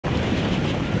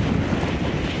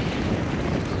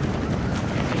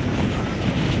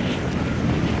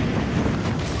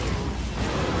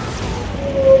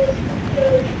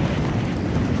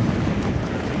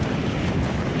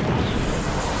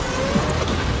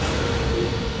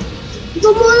Ito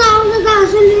muna ako sa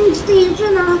gasoline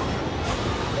station ha.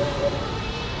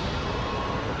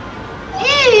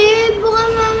 Baka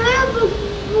mamaya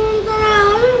pagpunta na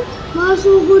ako,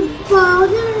 masugod pa ako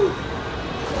dyan.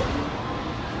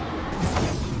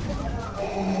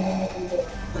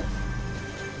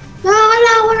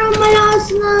 Nakakala ko ng malakas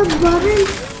na baril.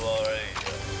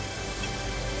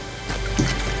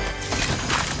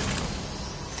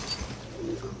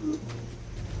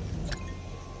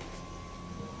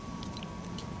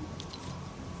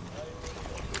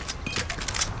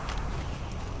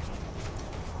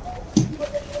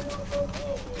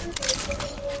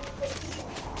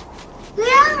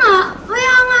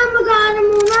 Kaya nga mag-aano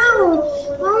muna ako.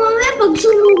 Mamaya pag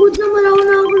sumugod naman ako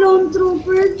ng clone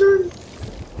trooper dun.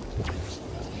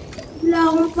 Wala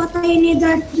akong patay ni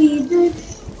Darth Vader.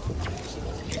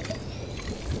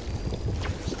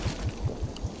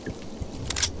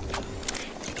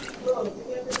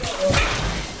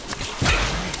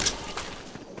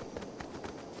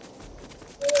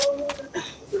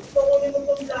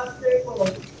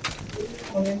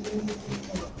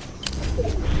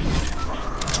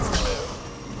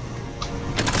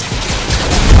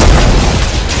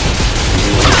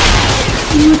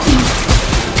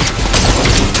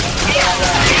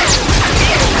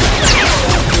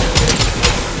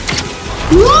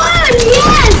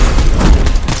 Yes!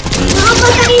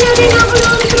 Nakapatay na din ako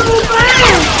ng trooper!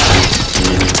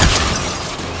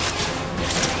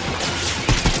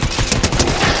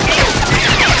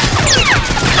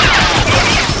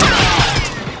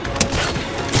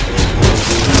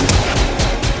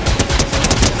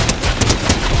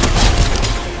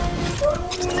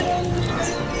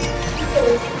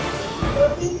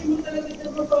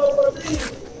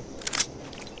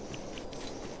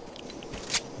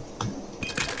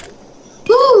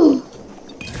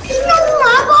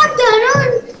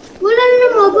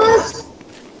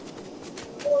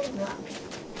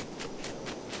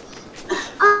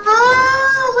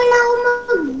 Wala akong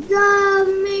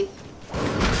magdamit.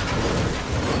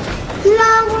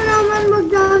 Kailangan ko naman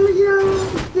magdamit ng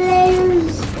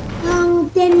players ng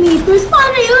 10 meters.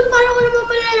 Paano yun? Paano ko naman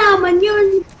malalaman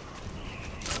yun?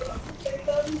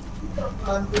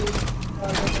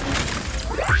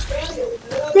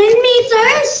 10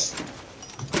 meters?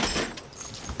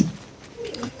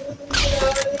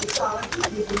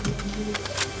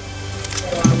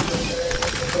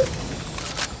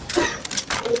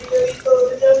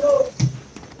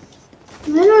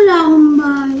 Meron lang akong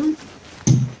bahay.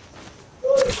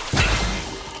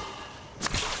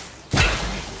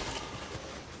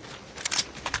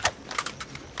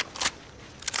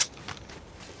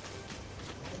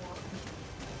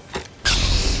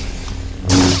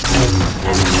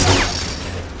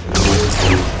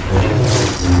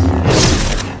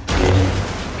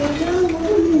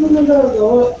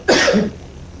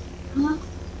 Ha?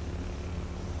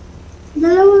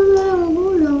 Dalawang lang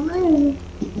gulang.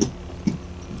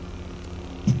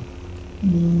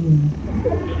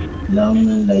 Lang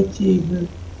ng lightsaber.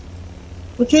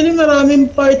 Actually, maraming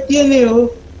part yan eh,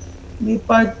 oh. May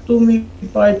part 2, may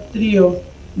part 3, oh.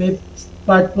 May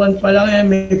part 1 pa lang yan,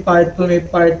 may part 2, may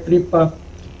part 3 pa.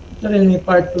 Ito rin, may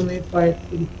part 2, may part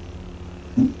 3.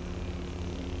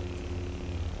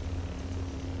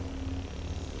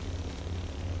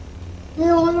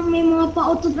 Ayoko nang may mga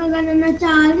pautot na gano'n na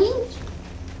challenge.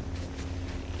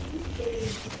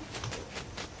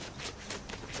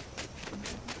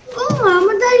 Oo nga,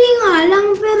 madali nga lang,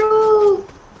 pero...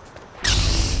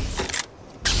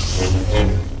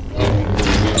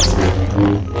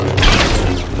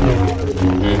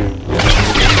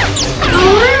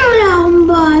 wala akong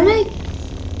balay.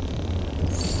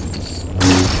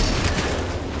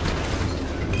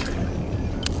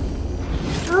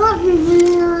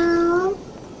 Bibili na ako.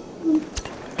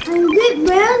 Hindi,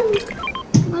 Ben.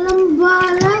 Walang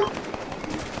balay.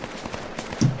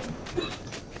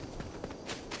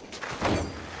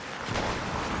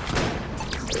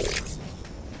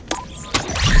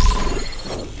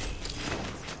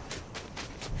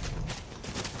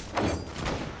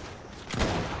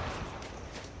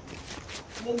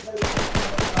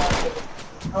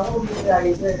 Ako may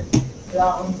rider. Wala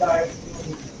akong Darth.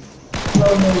 So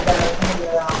may Darth na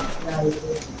wala akong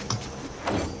rider.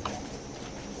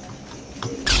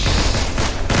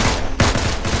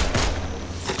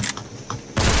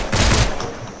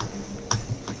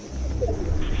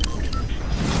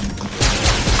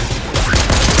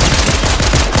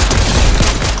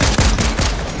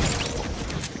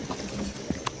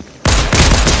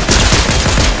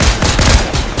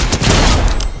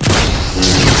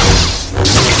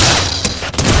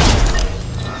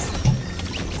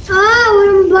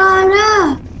 Walang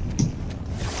bala.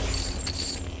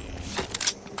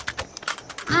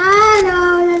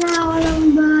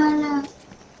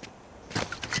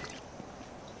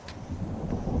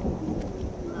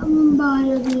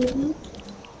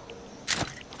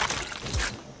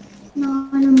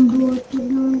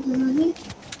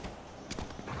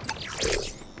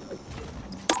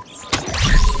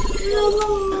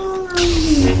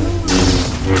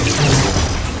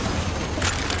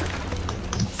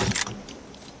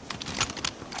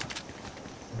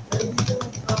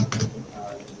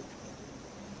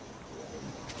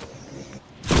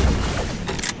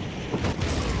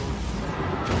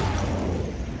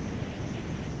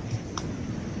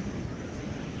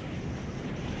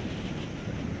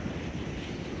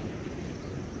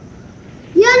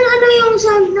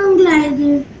 sound ng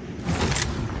glider?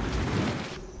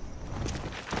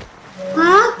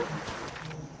 Ha?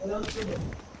 Walang sila.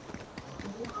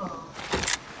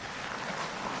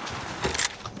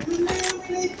 Dali na yung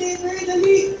lightsaber,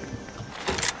 dali!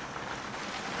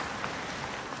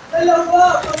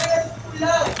 Dalawa, parehas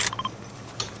pula.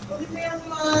 Huwag na yung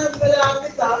mga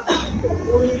malapit ha.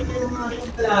 Ulit na yung mga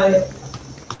malapit.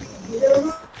 Hindi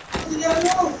mo. Huwag na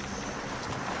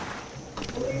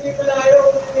yung malayo,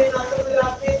 huwag na yung nasa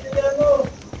malapit. Hindi mo.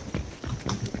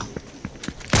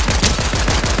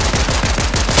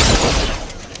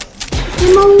 May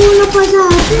mauna pa sa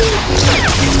atin.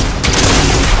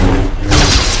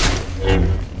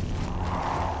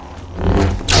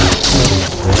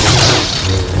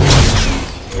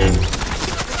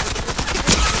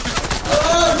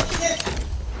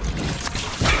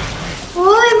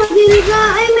 Hoy, magdilig ka.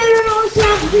 Ay, meron ako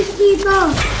slapfish dito.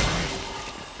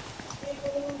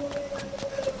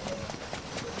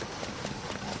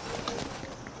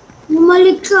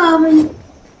 Bumalik ka.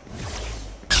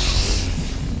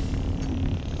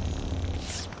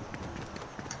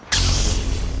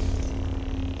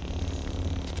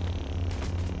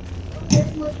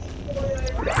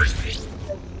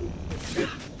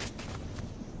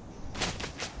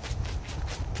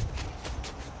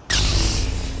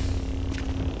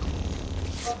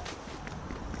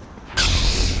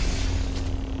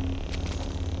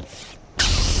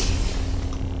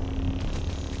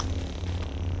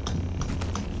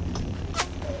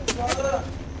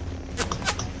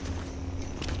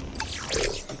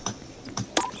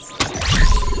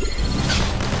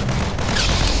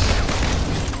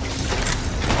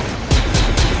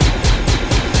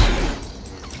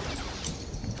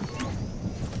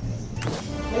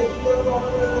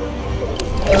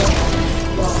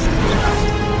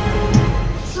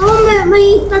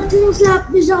 May tatlong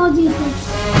slapfish ako dito.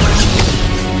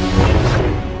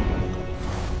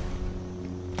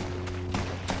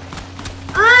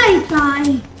 Ay,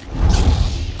 tay!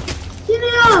 Sino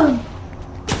yun?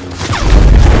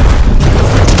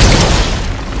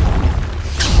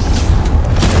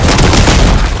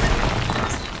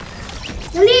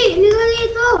 Dali! Liga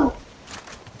dito!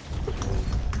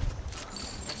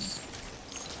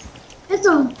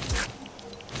 Ito.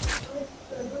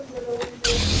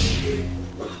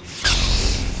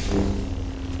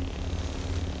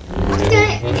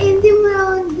 Hindi mo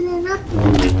lang dinanap.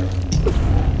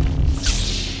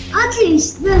 At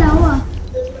least, dalawa.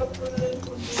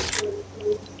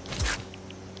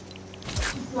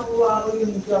 Nakuha ko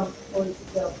yung jump or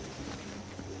jump.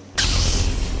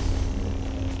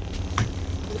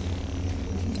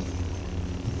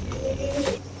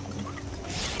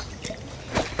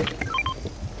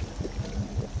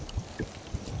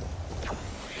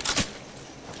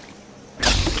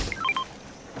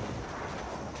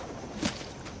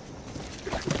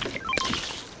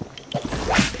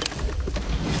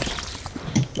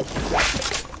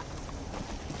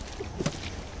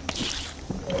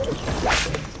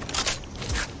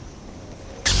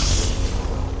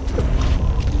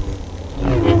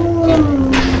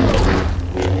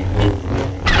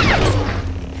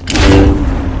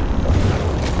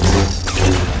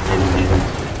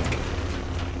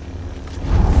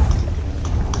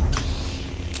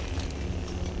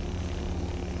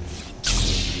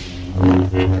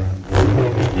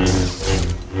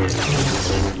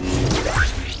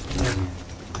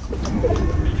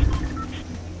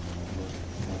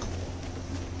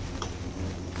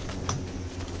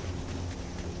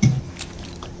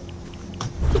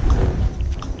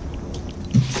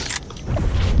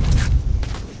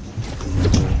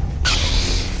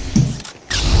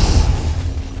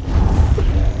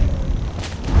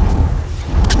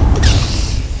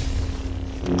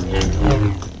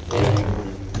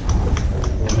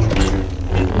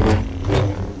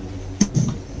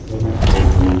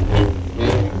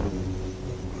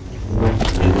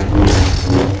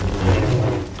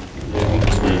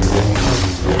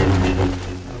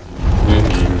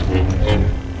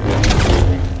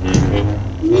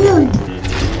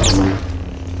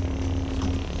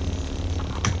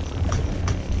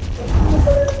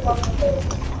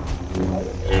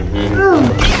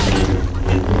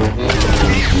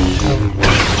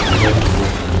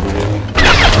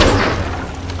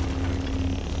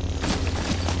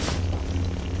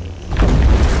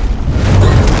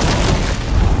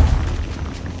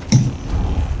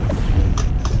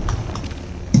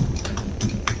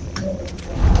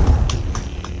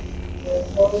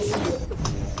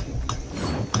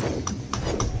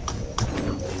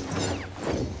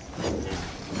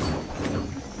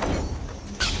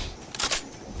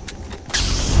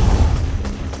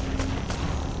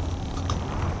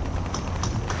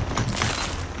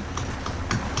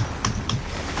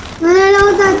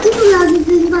 lagi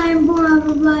din tayong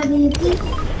bumababa dito.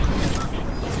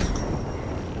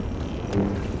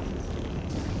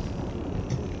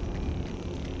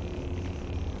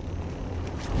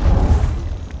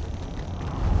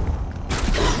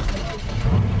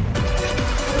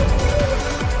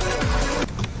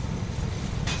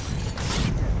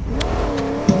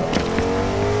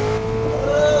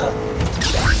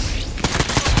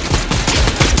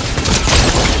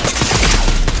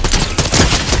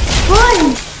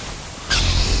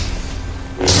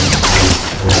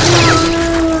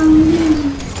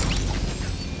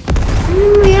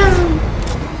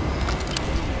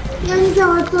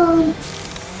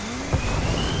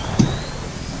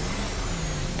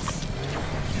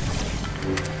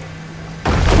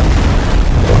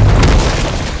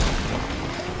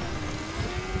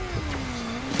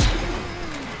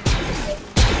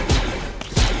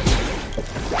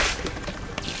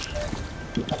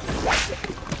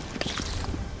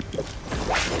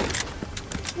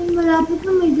 Malapit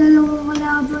na may dalawang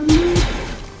kalaban yun.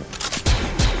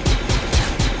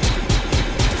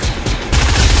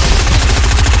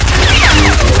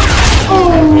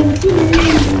 Oh,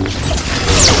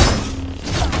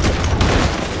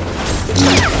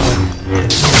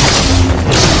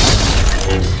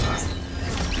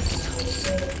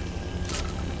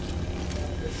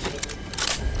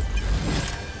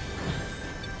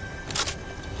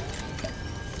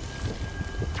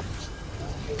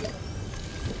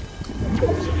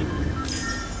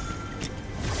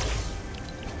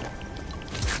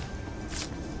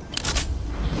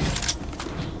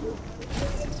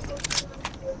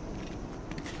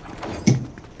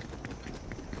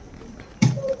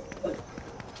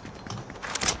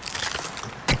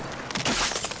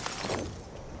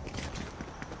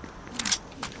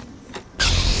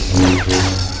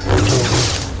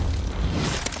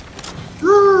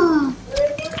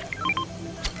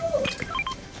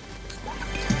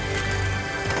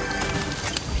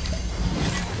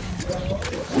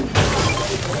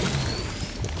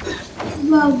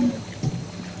 wow.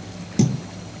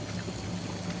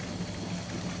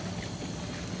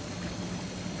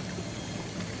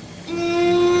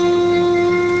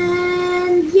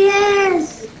 And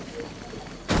yes.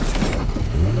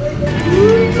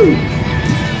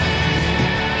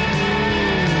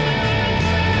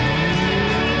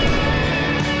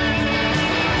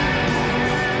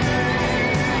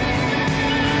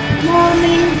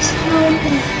 Moments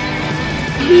notice.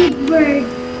 Big bird.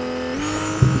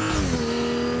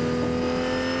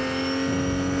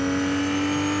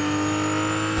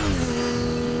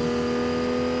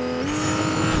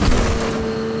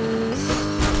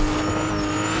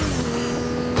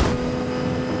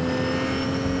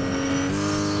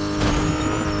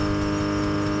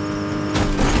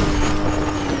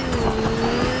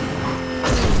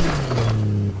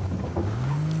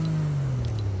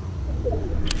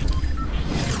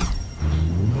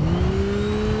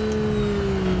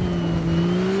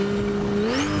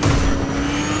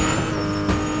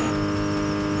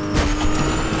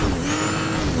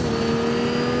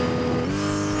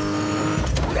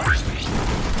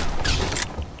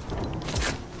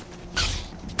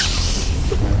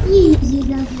 Easy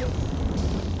lang.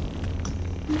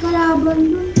 Ang kalaban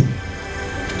dun.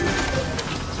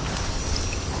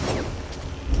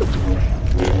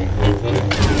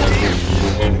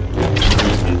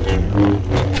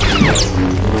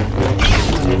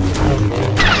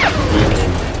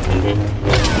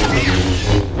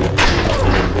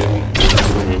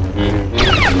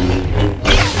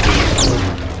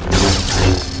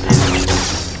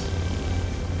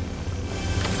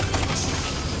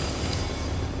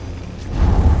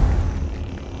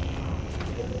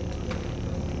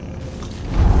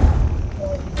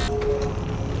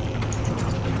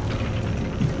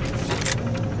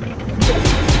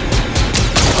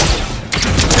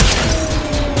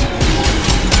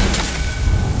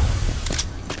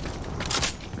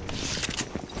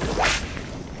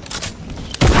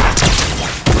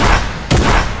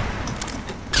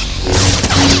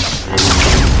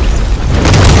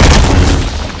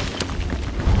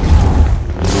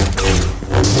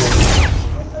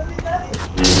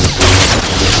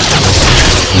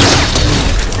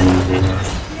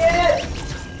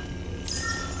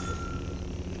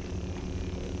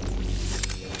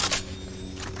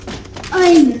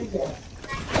 Ay!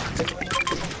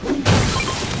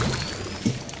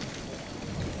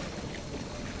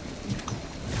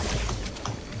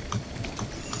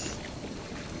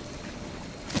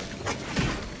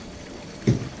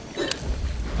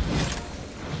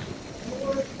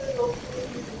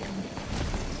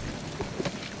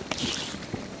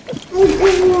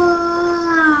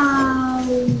 Wow!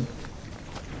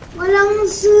 Walang Ang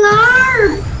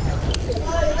slurp!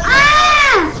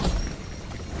 Ah!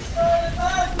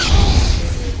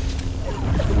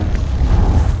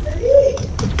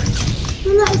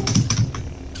 Wala.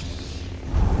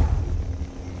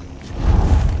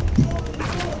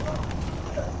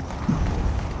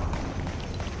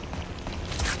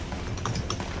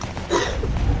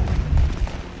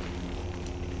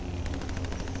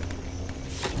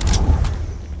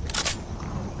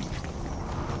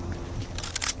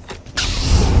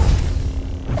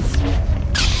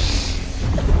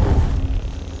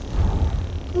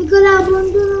 May kalaban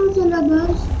doon sa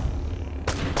labas.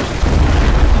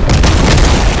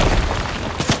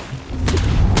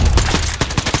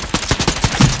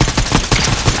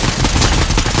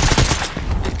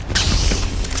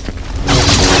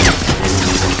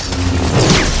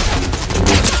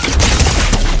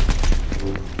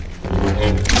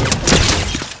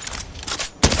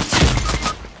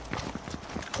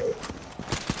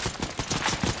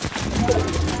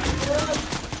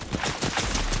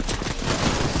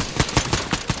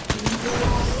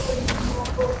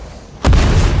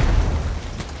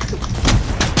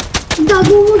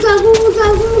 Gago,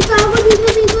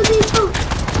 dito.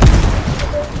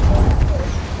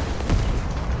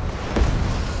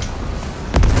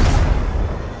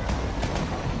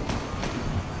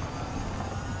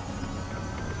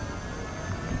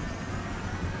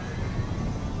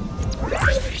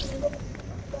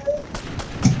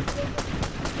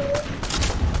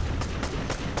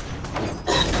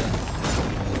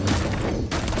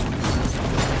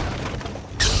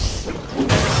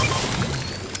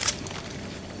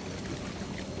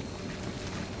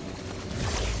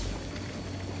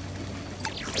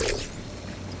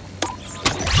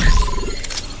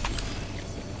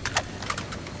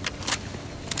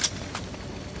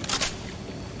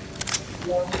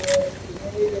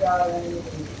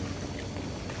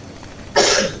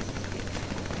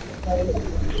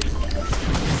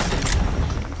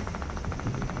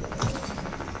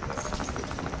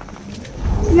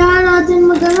 Kailangan natin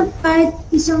maghanap kahit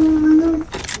isang ano.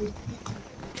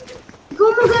 Ikaw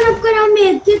maghanap ka ng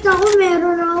medkit, ako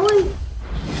meron ako eh.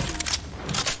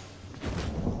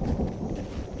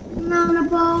 Nauna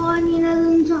pa ako kanina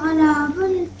dun sa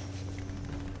kalaban eh.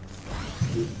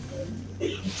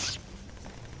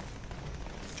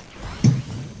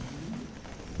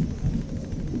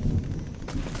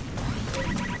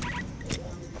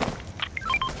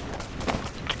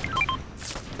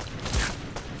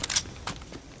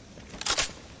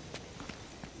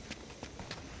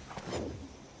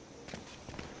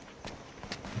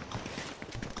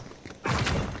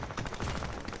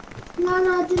 Kailangan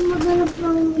natin maghanap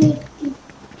ng medkit.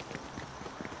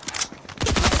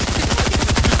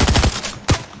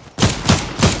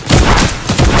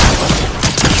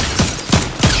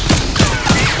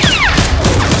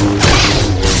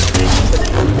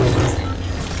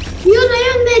 Yun na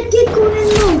yun, medkit, kunin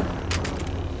mo.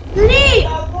 Dali!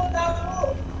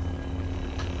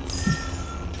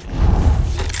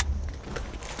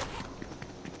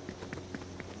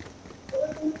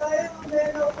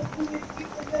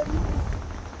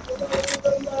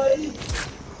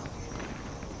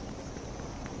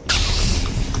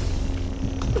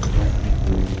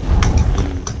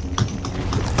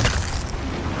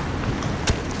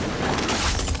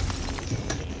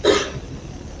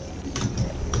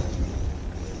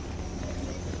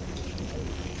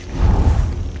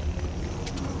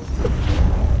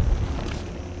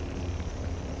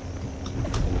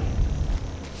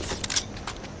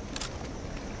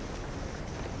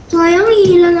 Sayang,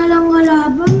 ilan na lang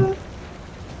kalaban.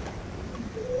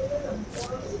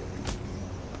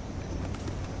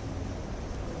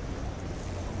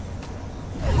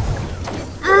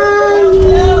 Ay!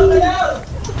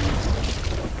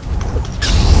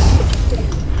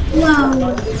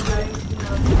 Wow!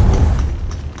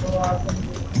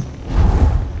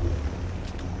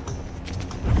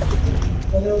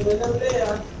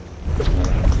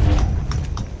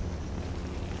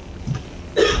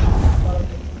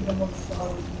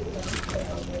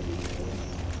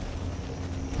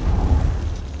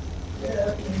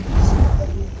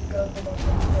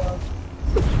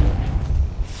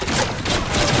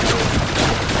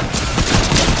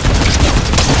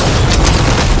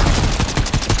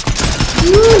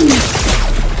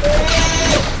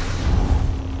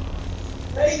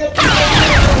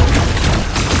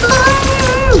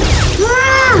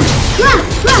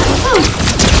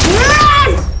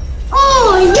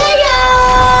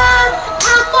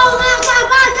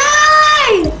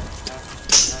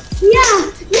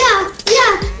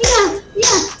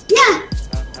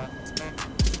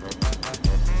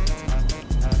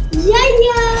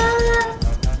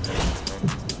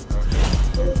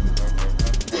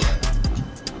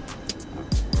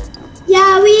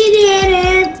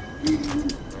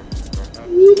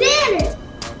 Hindi!